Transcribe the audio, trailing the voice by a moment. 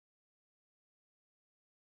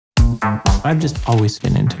I've just always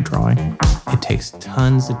been into drawing. It takes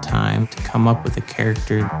tons of time to come up with a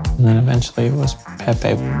character. And then eventually it was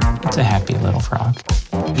Pepe. It's a happy little frog.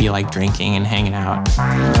 We like drinking and hanging out.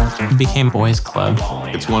 It became boys' club.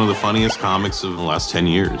 It's one of the funniest comics of the last 10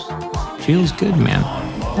 years. Feels good, man.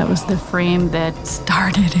 That was the frame that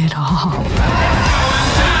started it all.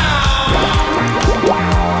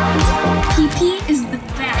 PP is the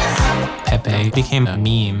best. Pepe became a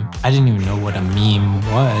meme. I didn't even know what a meme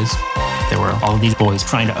was. There were all these boys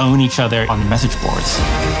trying to own each other on the message boards.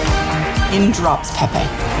 In drops Pepe,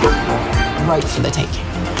 right for the taking.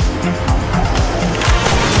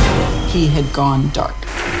 He had gone dark.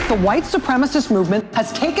 The white supremacist movement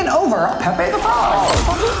has taken over Pepe the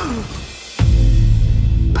Frog.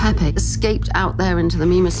 Pepe escaped out there into the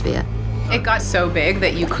memosphere. It got so big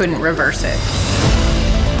that you couldn't reverse it.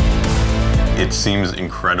 It seems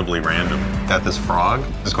incredibly random that this frog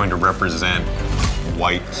is going to represent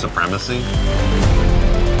white supremacy.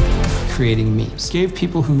 Creating memes gave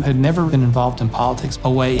people who had never been involved in politics a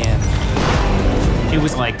way in. It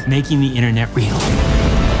was like making the internet real.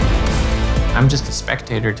 I'm just a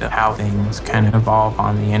spectator to how things kind of evolve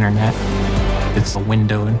on the internet. It's a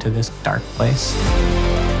window into this dark place.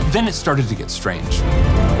 Then it started to get strange.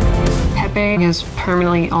 Pepe has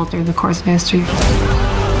permanently altered the course of history.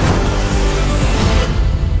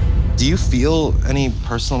 Do you feel any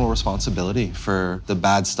personal responsibility for the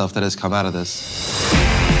bad stuff that has come out of this?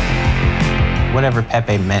 Whatever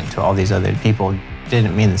Pepe meant to all these other people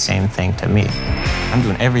didn't mean the same thing to me. I'm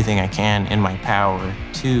doing everything I can in my power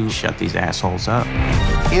to shut these assholes up.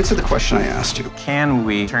 Answer the question I asked you. Can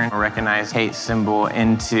we turn a recognized hate symbol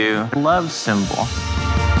into a love symbol?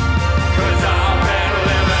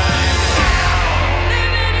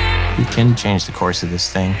 We can change the course of this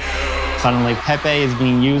thing. Suddenly, Pepe is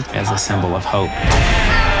being used as a symbol of hope.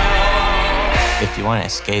 If you want to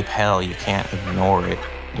escape hell, you can't ignore it.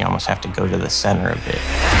 You almost have to go to the center of it.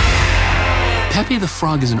 Pepe the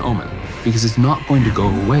Frog is an omen because it's not going to go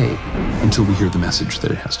away until we hear the message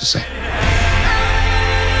that it has to say.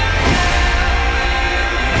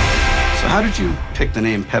 So how did you pick the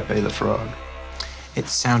name Pepe the Frog? It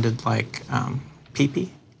sounded like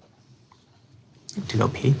pee-pee. To go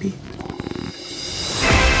pee-pee.